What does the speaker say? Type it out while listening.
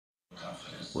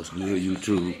What's good,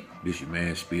 YouTube? This your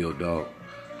man Spill Dog.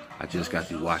 I just got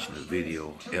through watching the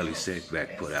video Ellie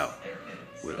Setback put out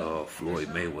with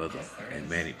Floydmayweather and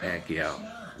Manny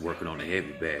Pacquiao working on the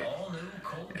heavy bag.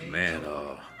 And man,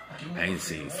 I ain't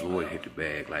seen Floyd hit the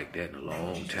bag like that in a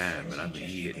long time. And I mean,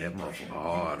 he hit that motherfucker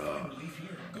hard.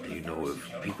 You know,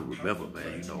 if people remember,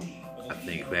 man, you know, I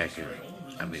think back in,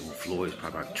 when Floyd was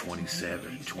probably about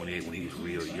 27, 28, when he was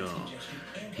real young,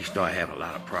 he started having a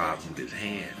lot of problems with his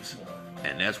hands.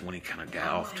 And that's when he kind of got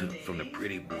off from the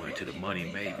Pretty Boy to the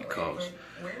money made, because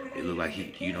it looked like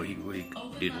he really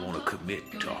didn't want to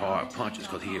commit to hard punches,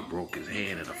 because he had broke his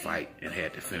hand in a fight and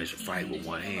had to finish a fight with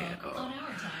one hand.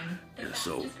 And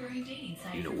so,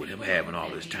 you know, with him having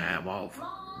all this time off,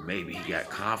 maybe he got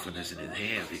confidence in his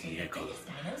hands again, because,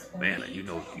 man, you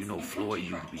know, Floyd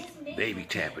used to be baby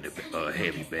tapping the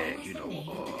heavy bag, you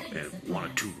know, and one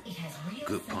or two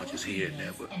good punches here and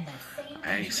there, but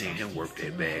I ain't seen him work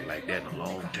that bag like that in a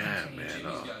long time, man.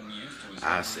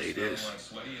 I say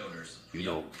this, you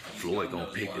know, Floyd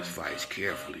gonna pick his fights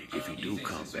carefully if he do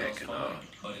come back, and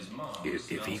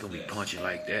if he gonna be punching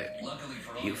like that,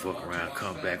 he'll fuck around,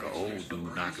 come back an old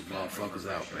dude, knocking motherfuckers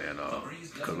out, man.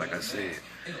 Because like I said,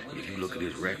 if you look at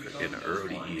his record in the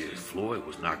early years, Floyd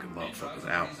was knocking motherfuckers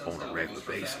out on a regular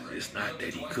basis. It's not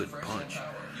that he couldn't punch.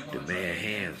 The man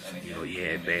hands, you know, he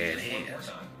had bad hands.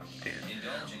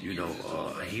 And, you know,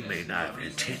 he may not have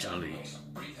intentionally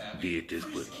did this,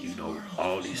 but, you know,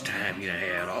 all this time he done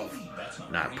had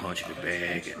off, not punching the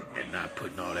bag and not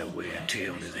putting all that wear and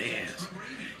tear on his hands,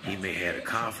 he may have the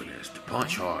confidence to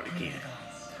punch hard again.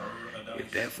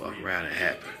 If that fuck around and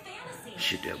happen,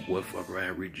 shit, that boy fuck around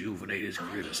and rejuvenate his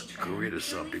career to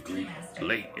some degree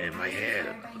late, and might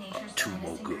have two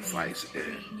more good fights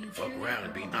and fuck around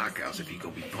and be knockouts if he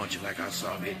gonna be punching like I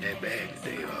saw him hitting that bag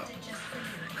today.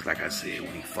 Cause like I said,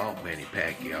 when he fought Manny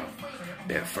Pacquiao,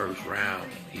 that first round,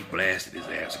 he blasted his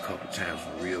ass a couple times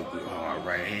with real good hard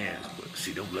right hands. But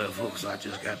see, them left hooks I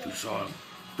just got through, saw him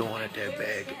throwing at that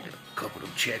bag, a couple of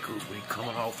them check hooks when he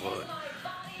coming off of it.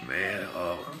 Man,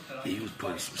 he was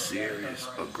putting some serious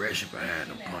aggression behind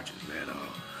them punches, man.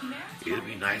 It'd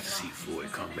be nice to see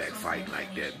Floyd come back fighting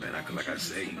like that, man. Like I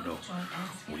say, you know,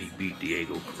 when he beat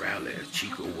Diego Corrales,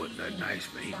 Chico wasn't that nice,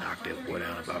 man. He knocked that boy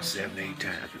down about 7, 8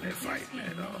 times in that fight,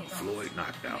 man. Floyd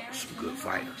knocked out some good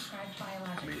fighters.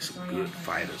 I mean, some good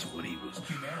fighters when he was,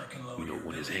 you know,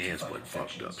 when his hands wasn't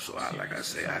fucked up. So, like I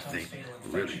say, I think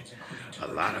really a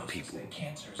lot of people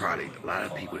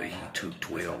that he took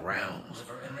 12 rounds,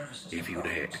 if he would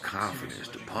have had the confidence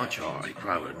to punch hard, he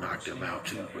probably would have knocked them out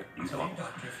too. But, you know,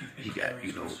 he got,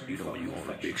 you know, when you on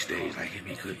a big stage like him,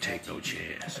 he couldn't take no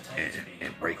chance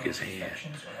and break his hand,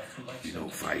 you know,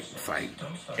 fight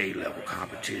A-level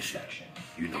competition,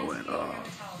 you know, and,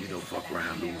 you know, fuck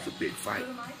around, lose a big fight.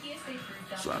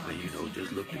 So, I mean, you know,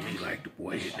 just look to me like the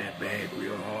boy hit that bag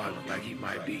real hard, look like he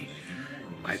might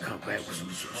come back with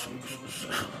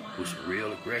some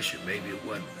real aggression. Maybe it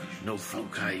wasn't no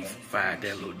fluke how he fired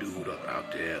that little dude up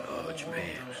out there in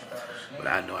Japan. But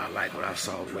I know I like what I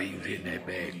saw, the way he was hitting that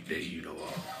bag today, you know.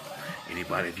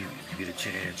 Anybody, if you get a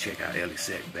chance, check out Ellie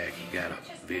Setback. He got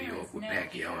a video up with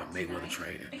Pacquiao and Mayweather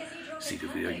training. See the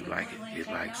video, you like it, hit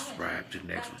like, subscribe to the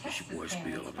next one. It's your boy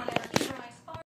Spill.